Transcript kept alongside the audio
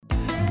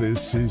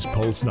This is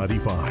Pulse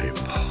 95.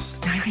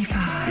 Pulse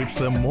 95. It's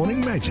the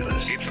Morning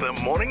Majlis. It's the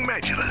Morning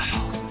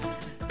Majlis.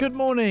 Good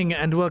morning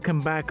and welcome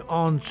back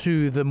on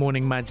to the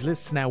Morning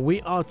Majlis. Now we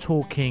are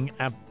talking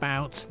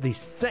about the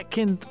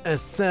second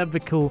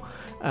cervical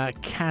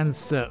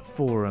cancer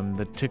forum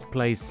that took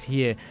place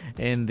here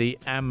in the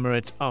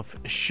Emirate of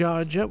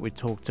Sharjah. We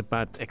talked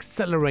about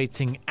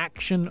accelerating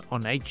action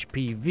on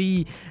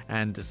HPV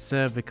and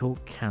cervical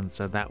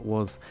cancer. That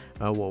was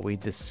what we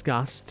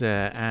discussed.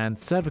 And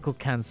cervical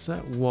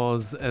cancer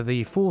was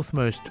the fourth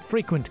most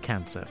frequent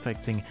cancer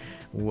affecting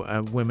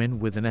women,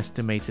 with an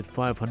estimated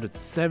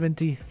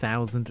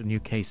 570,000 new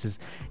cases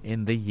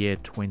in the year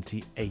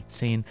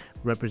 2018,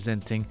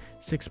 representing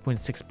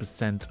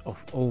 6.6%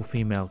 of all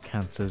female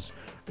cancers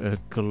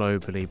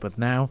globally. But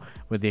now,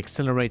 with the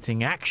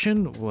accelerating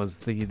action was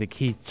the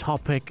key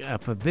topic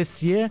for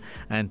this year,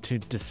 and to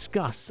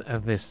discuss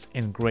this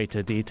in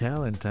greater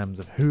detail in terms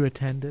of who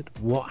attended,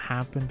 what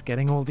happened,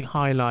 getting all the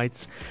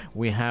highlights,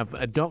 we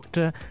have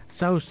Dr.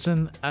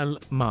 Sawsan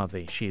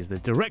Al-Madhi. She is the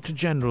Director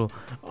General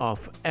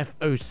of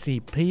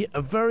FOCP.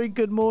 A very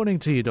good morning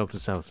to you, Dr.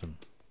 Sawsan.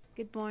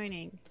 Good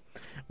morning.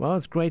 Well,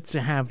 it's great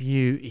to have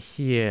you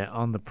here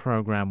on the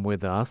program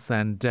with us.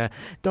 And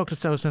Dr.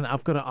 Sawsan,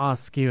 I've got to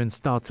ask you and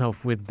start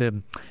off with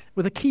the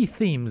key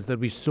themes that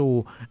we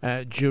saw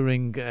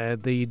during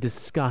the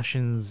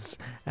discussions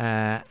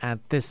at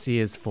this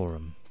year's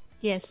forum.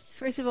 Yes.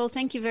 First of all,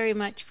 thank you very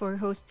much for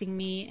hosting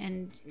me,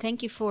 and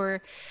thank you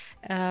for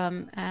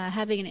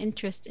having an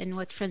interest in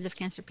what Friends of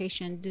Cancer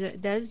Patients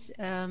does.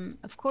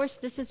 Of course,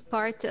 this is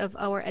part of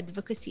our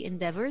advocacy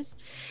endeavors.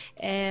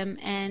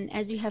 And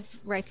as you have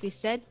rightly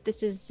said,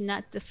 this is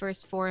not the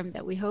first forum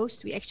that we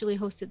host. We actually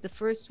hosted the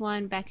first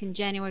one back in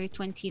January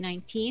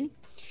 2019.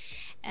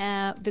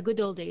 The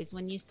good old days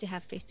when you used to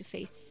have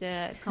face-to-face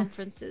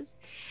conferences.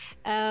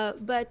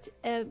 But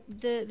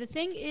the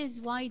thing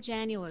is, why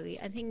January?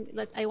 I think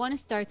I want to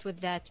start with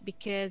that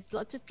because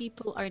lots of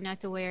people are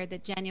not aware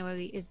that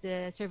January is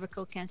the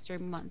cervical cancer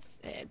month,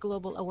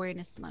 global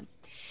awareness month.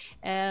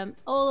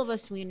 All of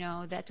us, we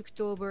know that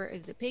October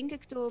is the pink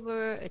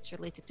October. It's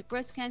related to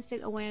breast cancer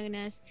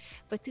awareness.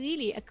 But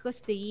really, across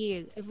the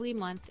year, every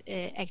month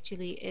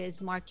actually is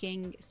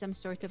marking some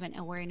sort of an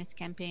awareness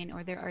campaign,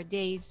 or there are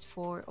days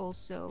for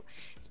also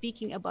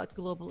speaking about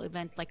global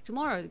event like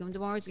tomorrow.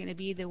 Tomorrow is going to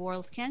be the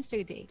World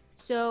Cancer Day.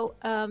 So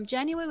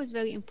January was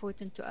very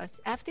important to us.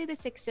 After the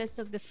success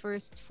of the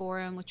first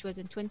forum, which was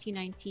in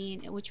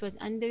 2019, which was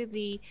under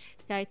the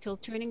title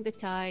Turning the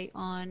Tide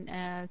on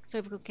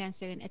Cervical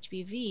Cancer and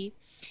HPV,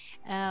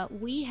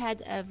 we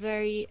had a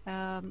very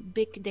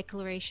big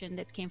declaration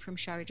that came from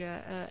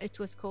Sharjah. It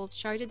was called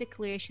Sharjah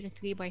Declaration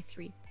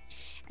 3x3.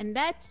 And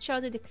that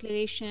Sharjah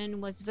Declaration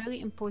was a very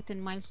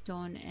important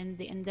milestone in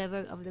the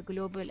endeavor of the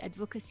global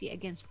advocacy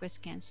against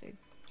breast cancer.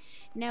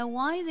 Now,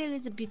 why there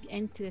is a big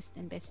interest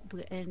in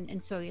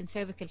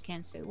cervical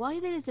cancer? Why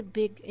there is a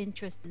big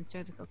interest in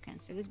cervical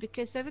cancer is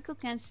because cervical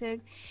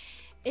cancer,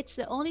 it's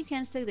the only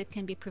cancer that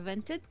can be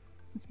prevented.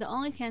 It's the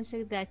only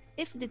cancer that,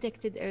 if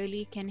detected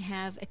early, can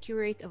have a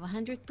cure rate of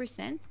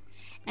 100%,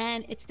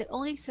 and it's the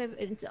only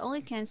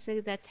cancer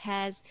that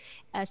has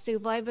a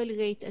survival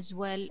rate as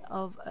well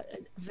of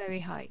very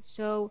high.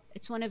 So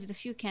it's one of the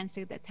few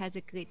cancers that has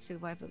a great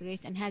survival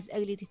rate and has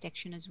early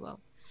detection as well.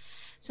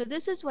 So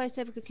this is why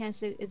cervical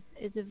cancer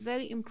is a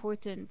very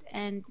important,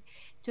 and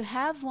to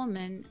have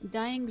women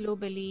dying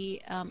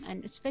globally,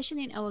 and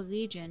especially in our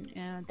region,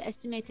 the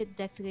estimated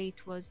death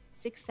rate was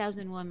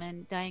 6,000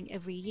 women dying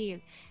every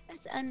year.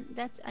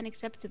 That's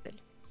unacceptable.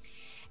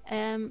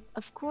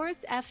 Of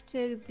course,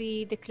 after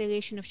the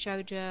declaration of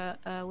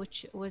Sharjah,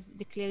 which was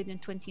declared in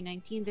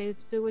 2019,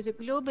 there was a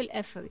global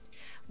effort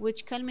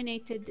which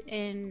culminated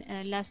in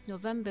last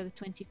November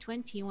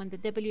 2020, when the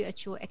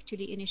WHO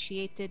actually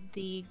initiated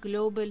the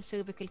Global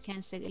Cervical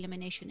Cancer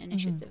Elimination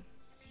Initiative.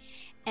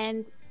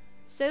 And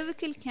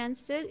cervical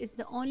cancer is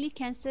the only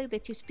cancer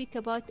that you speak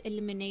about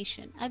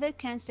elimination. Other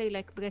cancer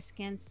like breast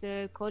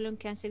cancer, colon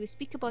cancer, you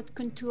speak about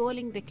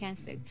controlling the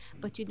cancer,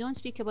 but you don't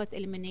speak about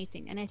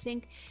eliminating. And I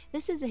think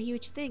this is a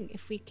huge thing.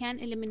 If we can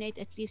eliminate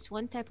at least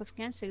one type of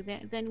cancer,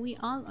 then we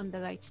are on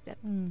the right step.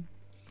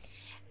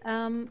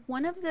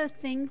 One of the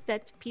things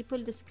that people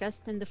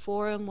discussed in the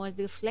forum was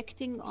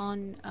reflecting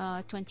on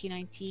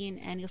 2019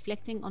 and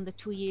reflecting on the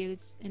 2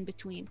 years in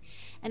between.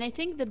 And I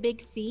think the big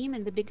theme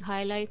and the big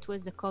highlight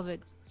was the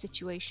COVID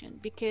situation,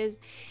 because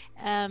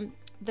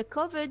the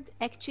COVID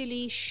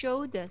actually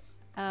showed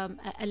us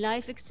a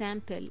live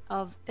example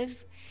of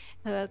if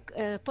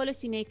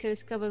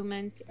policymakers,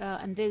 government,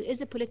 and there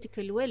is a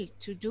political will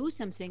to do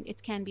something,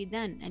 it can be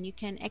done, and you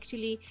can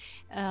actually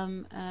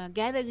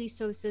gather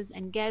resources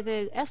and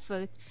gather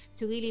effort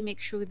to really make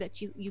sure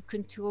that you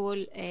control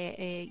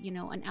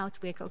an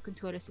outbreak or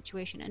control a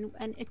situation,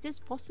 and it is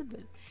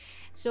possible.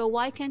 So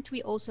why can't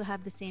we also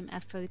have the same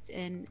effort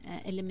in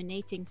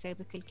eliminating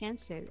cervical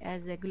cancer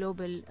as a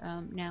global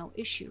now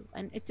issue?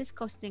 And it is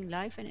costing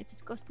life, and it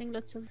is costing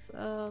lots of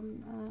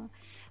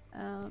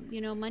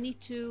money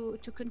to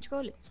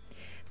control it.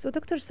 So,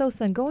 Dr.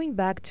 Sowsan, going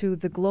back to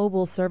the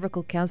global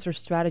cervical cancer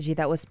strategy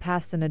that was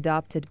passed and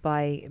adopted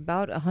by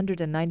about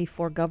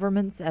 194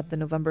 governments at the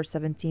November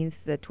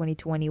 17th, the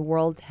 2020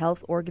 World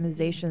Health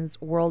Organization's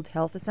World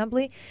Health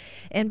Assembly.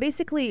 And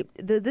basically,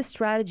 this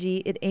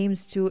strategy, it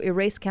aims to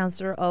erase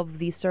cancer of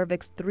the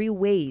cervix 3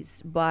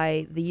 ways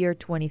by the year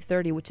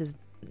 2030, which is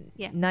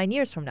 9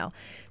 years from now.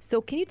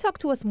 So can you talk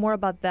to us more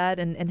about that,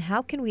 and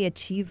how can we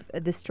achieve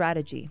this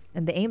strategy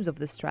and the aims of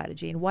this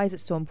strategy, and why is it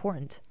so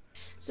important?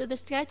 So the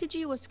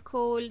strategy was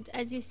called,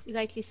 as you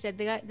rightly said,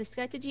 the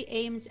strategy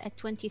aims at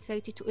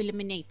 2030 to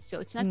eliminate. So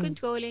it's not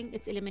controlling,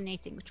 it's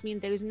eliminating, which means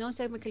there is no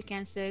cervical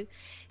cancer.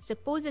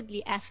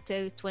 Supposedly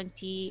after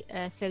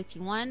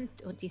 2031,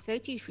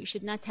 2030, we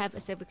should not have a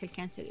cervical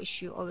cancer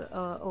issue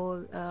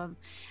or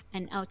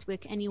an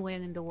outbreak anywhere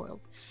in the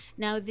world.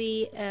 Now,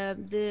 the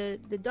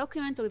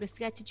document or the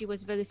strategy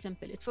was very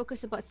simple. It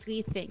focused about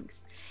 3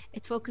 things.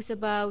 It focused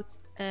about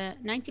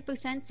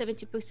 90%,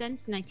 70%,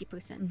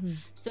 90%.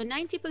 So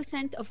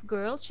 90% of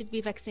girls should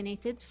be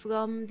vaccinated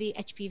from the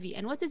HPV.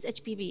 And what is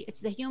HPV?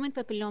 It's the human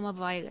papilloma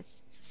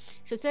virus.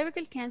 So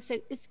cervical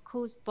cancer is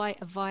caused by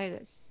a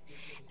virus.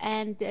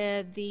 And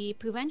the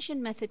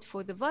prevention method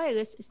for the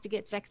virus is to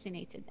get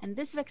vaccinated. And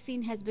this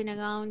vaccine has been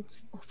around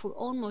for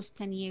almost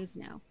 10 years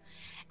now.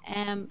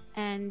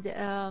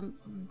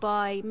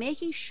 By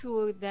making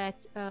sure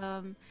that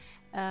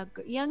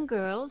young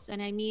girls,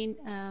 and I mean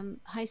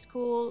high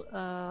school,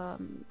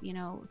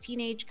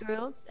 teenage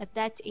girls at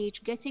that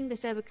age, getting the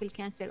cervical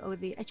cancer or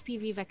the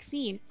HPV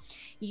vaccine,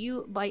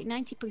 by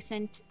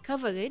 90%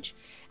 coverage,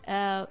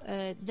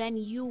 then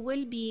you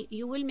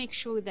will make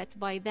sure that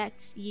by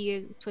that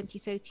year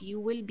 2030 you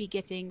will be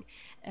getting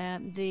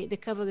the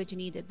coverage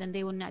needed. Then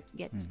they will not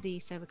get the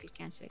cervical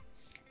cancer.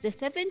 The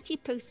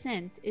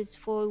 70% is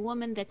for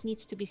women that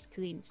needs to be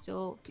screened.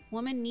 So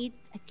women need,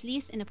 at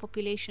least in a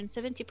population,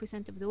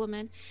 70% of the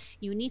women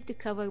you need to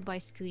cover by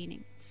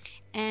screening.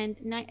 And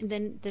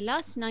then the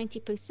last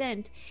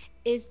 90%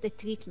 is the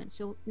treatment.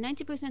 So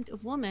 90%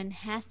 of women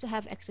has to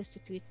have access to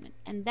treatment.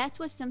 And that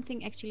was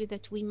something actually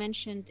that we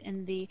mentioned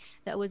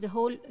that was a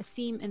whole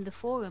theme in the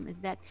forum, is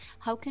that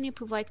how can you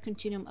provide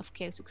continuum of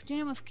care? So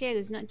continuum of care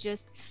is not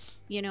just,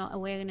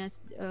 awareness,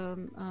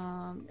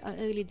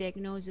 early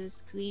diagnosis,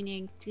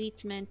 screening,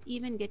 treatment,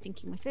 even getting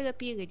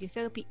chemotherapy,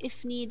 radiotherapy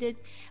if needed,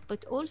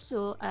 but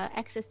also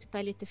access to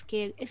palliative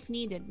care if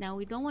needed. Now,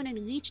 we don't want to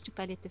reach to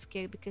palliative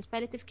care because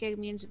palliative care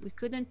means we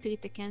couldn't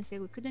treat the cancer,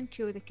 we couldn't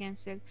cure the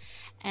cancer,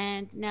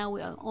 and now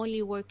we are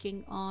only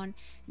working on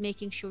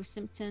making sure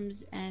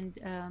symptoms and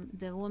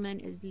the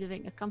woman is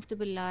living a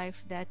comfortable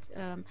life, that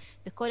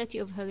the quality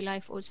of her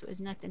life also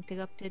is not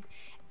interrupted,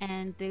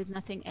 and there's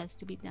nothing else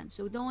to be done.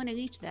 So we don't want to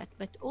reach that,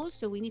 but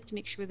also we need to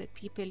make sure that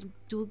people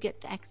do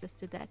get access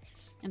to that.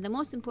 And the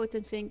most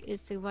important thing is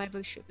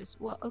survivorship. Is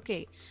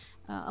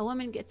a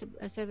woman gets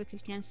a cervical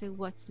cancer,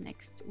 what's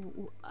next?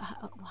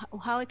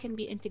 How it can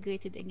be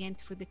integrated again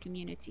for the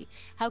community?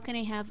 How can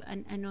I have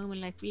a normal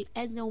life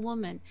as a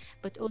woman,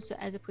 but also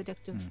as a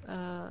productive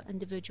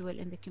individual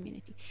in the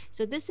community?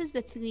 So this is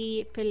the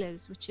 3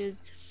 pillars, which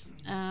is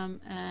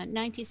 90%,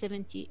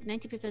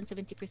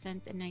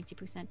 70%, and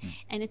 90%.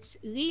 And it's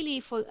really,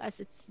 for us,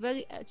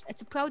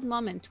 it's a proud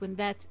moment when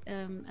that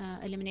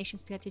elimination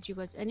strategy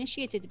was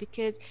initiated,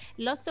 because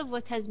lots of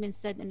what has been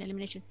said in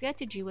elimination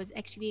strategy was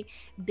actually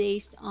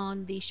based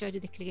on the Sharda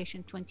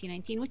Declaration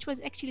 2019, which was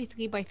actually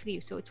 3 by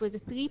 3. So it was a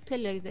 3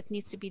 pillars that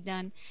needs to be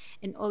done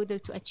in order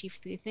to achieve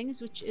 3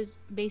 things, which is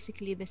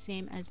basically the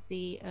same as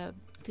the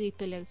 3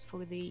 pillars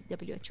for the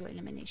WHO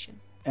elimination.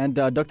 And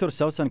Dr.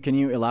 Sowsan, can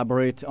you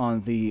elaborate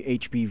on the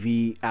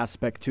HPV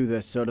aspect to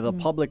this? So to the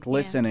public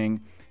listening,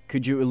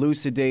 could you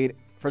elucidate,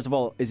 first of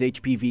all, is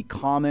HPV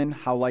common?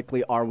 How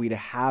likely are we to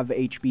have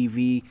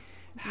HPV?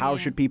 How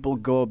should people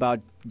go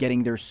about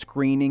getting their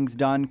screenings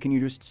done? Can you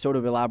just sort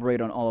of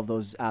elaborate on all of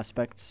those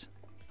aspects?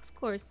 Of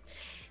course.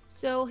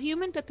 So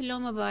human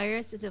papilloma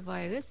virus is a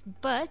virus,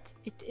 but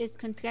it is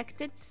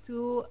contracted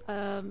through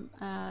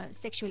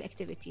sexual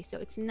activity. So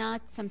it's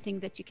not something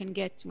that you can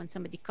get when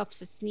somebody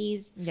coughs or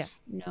sneezes.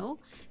 No.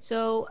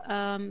 So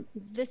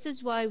this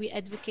is why we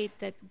advocate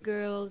that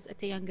girls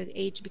at a younger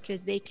age,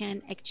 because they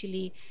can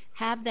actually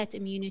have that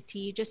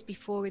immunity just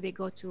before they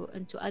go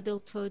into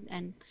adulthood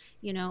and,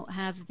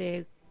 have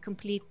their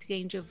complete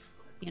range of,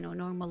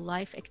 normal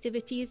life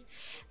activities.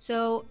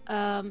 So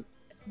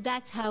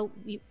that's how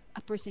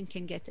a person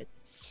can get it.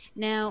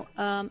 Now,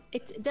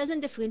 it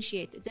doesn't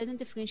differentiate. It doesn't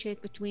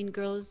differentiate between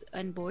girls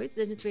and boys.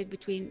 It doesn't differentiate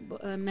between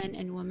men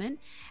and women.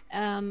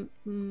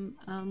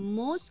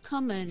 Most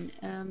common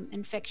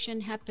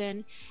infection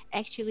happen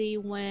actually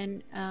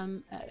when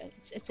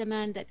it's a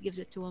man that gives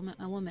it to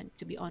a woman,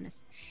 to be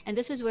honest. And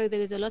this is where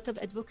there is a lot of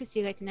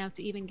advocacy right now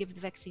to even give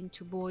the vaccine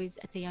to boys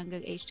at a younger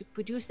age to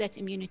produce that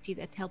immunity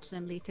that helps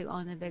them later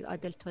on in their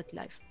adulthood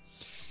life.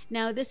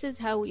 Now, this is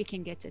how you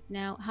can get it.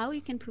 Now, how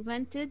you can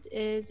prevent it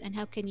is, and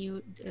how can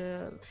you,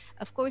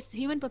 of course,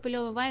 human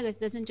papillomavirus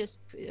doesn't just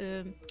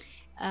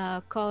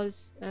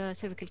cause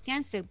cervical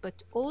cancer,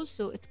 but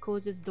also it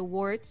causes the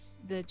warts,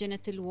 the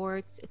genital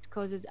warts. It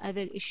causes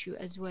other issue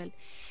as well.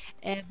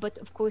 But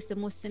of course, the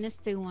most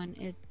sinister one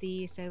is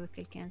the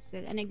cervical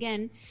cancer. And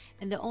again,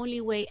 and the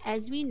only way,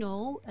 as we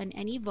know, in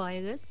any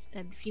virus,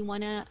 if you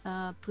want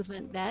to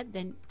prevent that,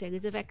 then there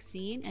is a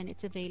vaccine and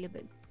it's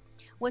available.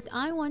 What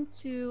I want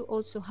to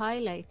also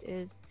highlight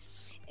is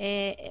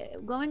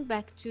going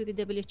back to the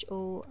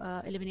WHO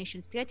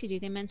elimination strategy.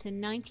 They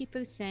mentioned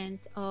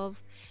 90%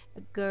 of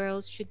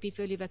girls should be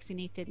fully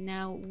vaccinated.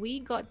 Now, we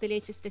got the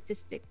latest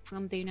statistic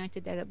from the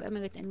United Arab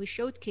Emirates, and we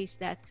showcased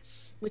that,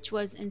 which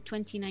was in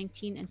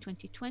 2019 and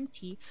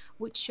 2020,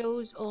 which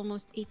shows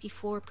almost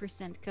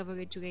 84%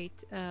 coverage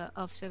rate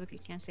of cervical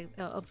cancer,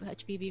 of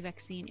HPV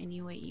vaccine in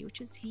UAE, which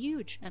is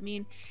huge. I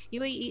mean,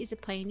 UAE is a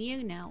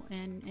pioneer now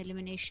in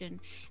elimination,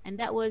 and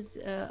that was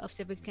of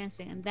cervical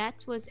cancer, and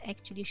that was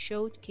actually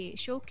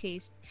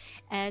showcased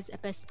as a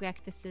best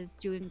practices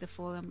during the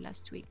forum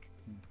last week.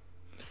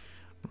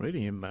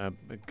 Really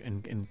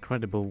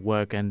incredible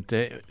work. And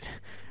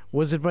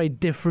was it very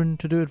different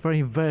to do it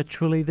very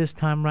virtually this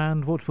time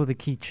round? What were the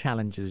key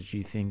challenges, do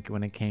you think,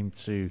 when it came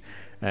to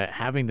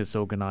having this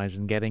organized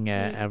and getting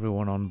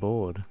everyone on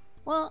board?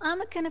 Well, I'm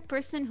a kind of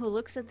person who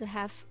looks at the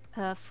half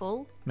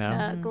full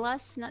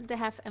glass, not the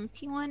half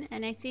empty one.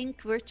 And I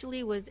think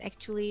virtually was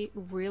actually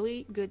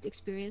really good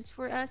experience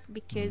for us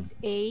because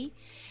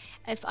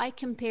if I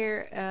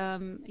compare,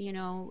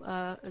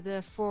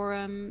 the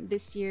forum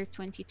this year,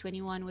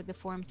 2021, with the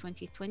forum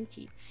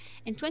 2020,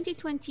 in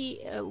 2020,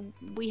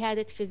 we had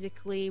it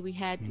physically. We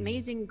had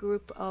amazing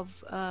group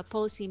of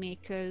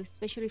policymakers,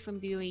 especially from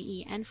the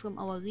UAE and from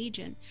our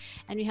region.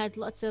 And we had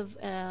lots of,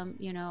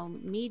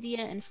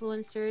 media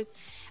influencers,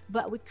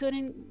 but we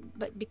couldn't,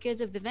 but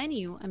because of the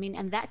venue, I mean,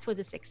 and that was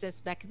a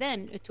success back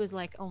then. It was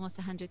like almost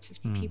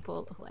 150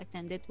 people who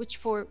attended, which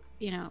for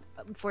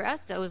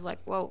us, that was like,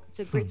 whoa, it's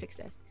a great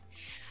success.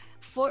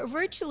 For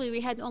virtually,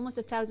 we had almost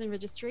 1,000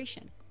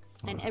 registration,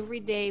 and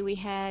every day we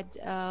had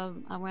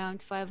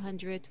around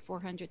 500 to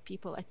 400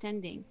 people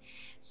attending.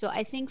 So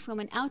I think from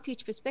an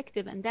outreach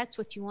perspective, and that's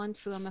what you want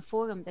from a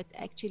forum, that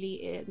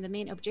actually the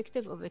main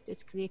objective of it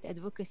is create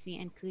advocacy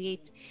and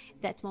create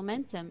that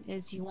momentum,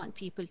 is you want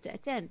people to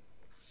attend.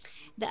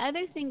 The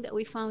other thing that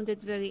we found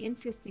it very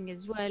interesting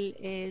as well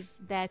is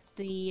that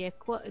the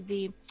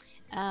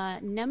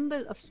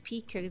number of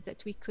speakers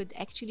that we could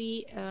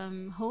actually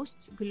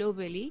host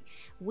globally.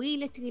 We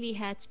literally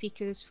had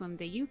speakers from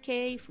the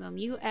UK, from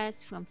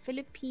US, from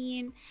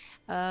Philippines,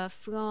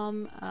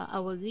 from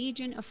our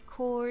region, of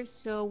course.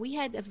 So we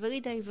had a very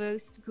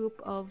diverse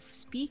group of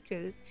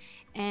speakers.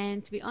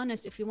 And to be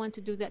honest, if you want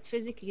to do that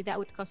physically, that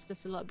would cost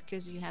us a lot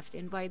because you have to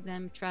invite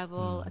them,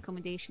 travel,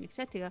 accommodation,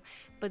 etc.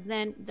 But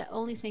then the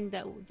only thing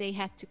that they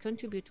had to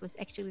contribute was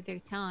actually their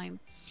time.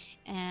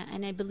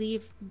 And I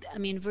believe,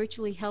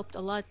 virtually helped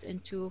a lot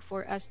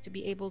for us to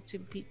be able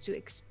to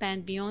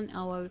expand beyond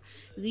our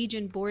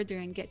region border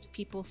and get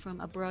people from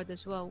abroad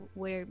as well,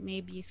 where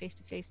maybe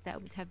face-to-face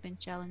that would have been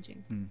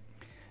challenging.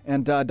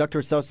 And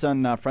Dr.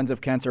 Sawsan, Friends of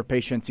Cancer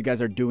Patients, you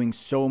guys are doing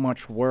so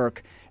much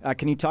work.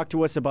 Can you talk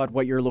to us about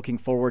what you're looking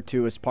forward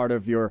to as part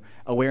of your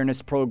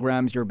awareness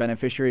programs, your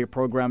beneficiary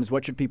programs?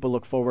 What should people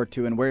look forward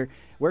to, and where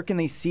can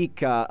they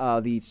seek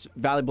these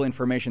valuable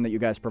information that you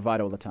guys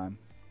provide all the time?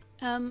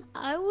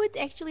 I would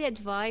actually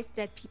advise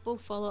that people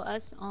follow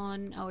us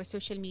on our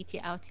social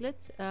media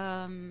outlets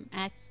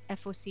at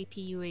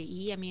FOCP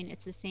UAE. I mean,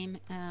 it's the same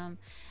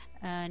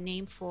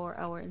name for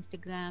our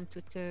Instagram,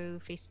 Twitter,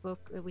 Facebook.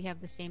 We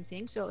have the same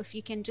thing. So if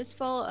you can just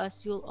follow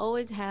us, you'll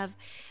always have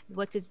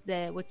what's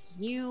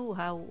new,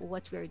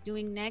 what we're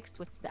doing next,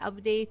 what's the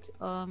update.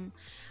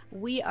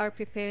 We are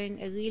preparing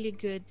a really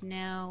good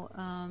now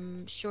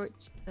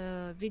short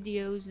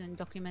videos and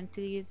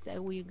documentaries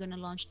that we're going to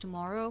launch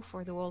tomorrow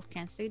for the World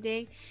Cancer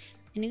Day.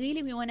 And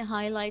really, we want to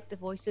highlight the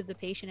voice of the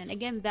patient. And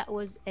again, that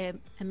was a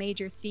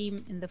major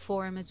theme in the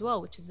forum as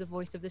well, which is the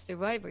voice of the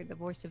survivor, the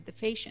voice of the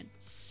patient.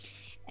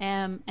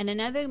 And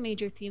another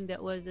major theme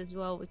that was as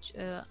well, which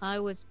I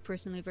was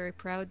personally very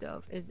proud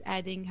of, is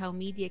adding how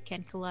media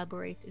can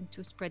collaborate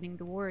into spreading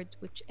the word,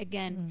 which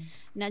again,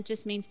 not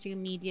just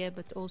mainstream media,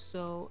 but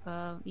also,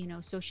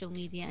 social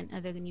media and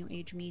other new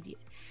age media.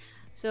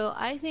 So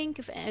I think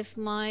if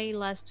my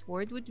last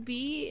word would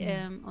be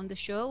on the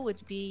show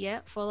would be,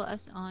 follow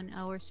us on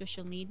our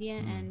social media,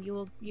 and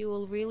you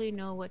will really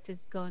know what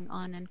is going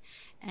on,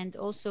 and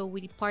also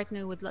we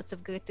partner with lots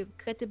of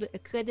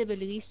credible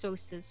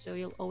resources, so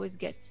you'll always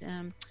get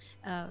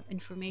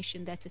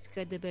information that is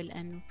credible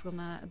and from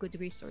a good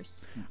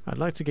resource. I'd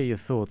like to get your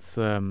thoughts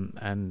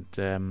and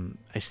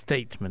a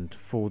statement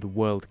for the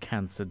World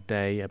Cancer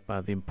Day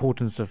about the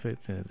importance of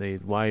it,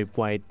 why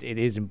it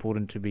is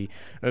important to be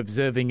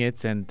observing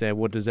it, and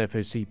what does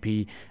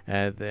FOCP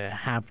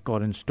have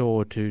got in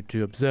store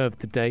to observe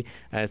the day.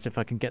 So if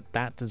I can get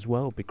that as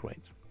well, it'd be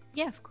great.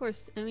 Yeah, of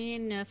course. I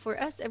mean,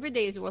 for us, every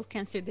day is World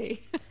Cancer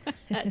Day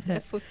at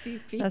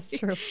FOCP. That's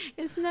true.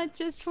 It's not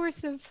just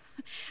 4th of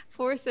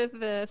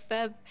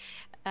Feb.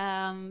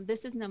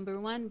 This is number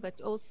one,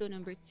 but also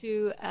number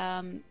two,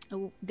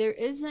 there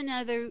is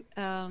another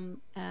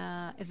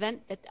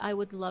event that I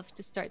would love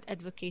to start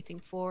advocating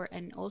for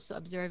and also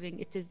observing.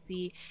 It is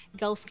the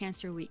Gulf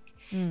Cancer Week.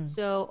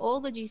 So all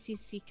the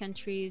GCC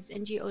countries,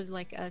 NGOs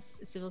like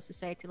us, civil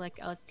society like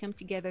us, come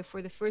together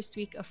for the first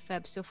week of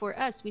Feb. So for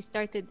us, we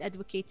started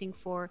advocating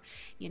for,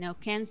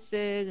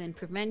 cancer and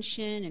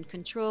prevention and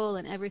control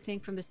and everything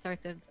from the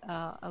start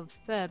of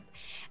Feb.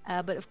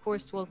 But of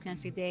course, World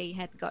Cancer Day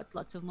had got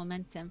lots of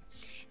momentum.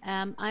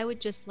 I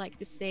would just like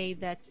to say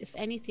that if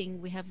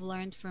anything we have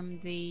learned from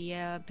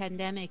the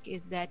pandemic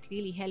is that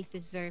really health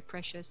is very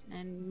precious,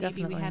 and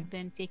maybe we have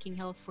been taking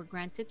health for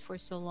granted for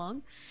so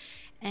long.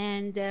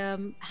 And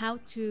how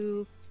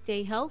to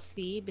stay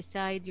healthy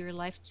beside your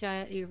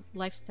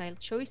lifestyle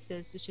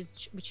choices,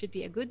 which should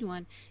be a good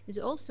one, is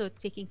also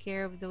taking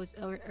care of those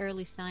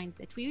early signs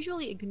that we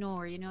usually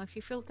ignore. If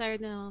you feel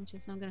tired, no,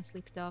 I'm gonna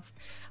sleep it off,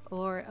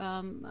 or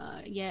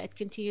it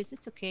continues,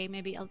 it's okay,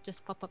 maybe I'll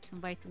just pop up some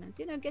vitamins.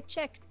 Get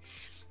checked.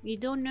 You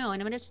don't know.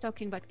 And I'm not just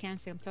talking about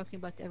cancer, I'm talking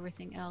about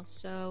everything else.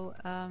 So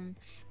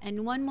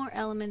and one more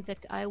element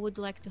that I would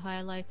like to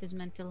highlight is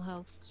mental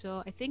health.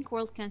 So I think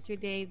World Cancer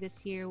Day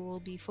this year will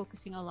be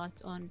focusing a lot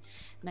on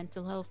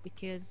mental health,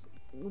 because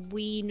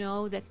we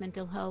know that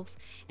mental health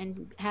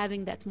and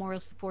having that moral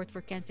support for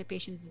cancer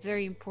patients is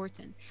very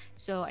important.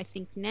 So I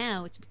think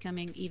now it's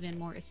becoming even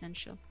more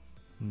essential.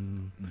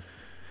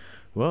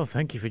 Well,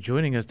 thank you for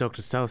joining us,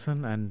 Dr.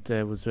 Salsan, and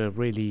it was a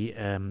really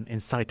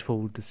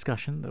insightful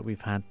discussion that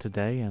we've had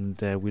today,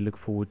 and we look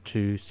forward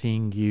to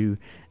seeing you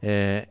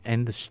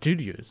in the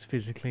studios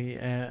physically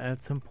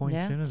at some point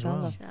soon as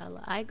well.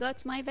 Inshallah. I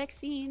got my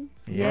vaccine.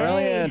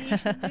 Brilliant. We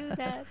should do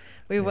that.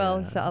 We will,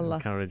 inshallah.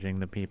 Encouraging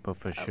the people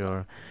for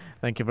sure.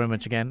 Thank you very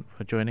much again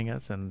for joining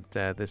us, and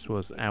this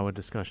was our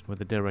discussion with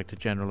the Director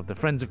General of the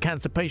Friends of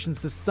Cancer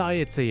Patients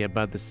Society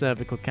about the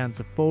Cervical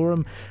Cancer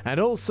Forum, and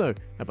also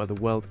about the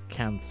World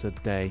Cancer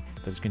Day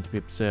that is going to be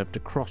observed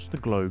across the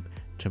globe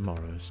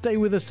tomorrow. Stay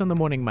with us on the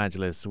Morning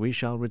Majlis. We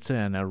shall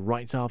return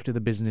right after the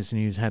business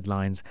news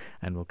headlines,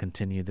 and we'll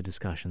continue the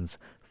discussions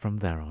from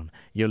there on.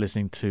 You're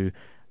listening to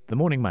the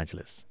Morning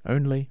Majlis,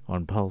 only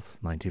on Pulse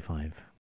 95.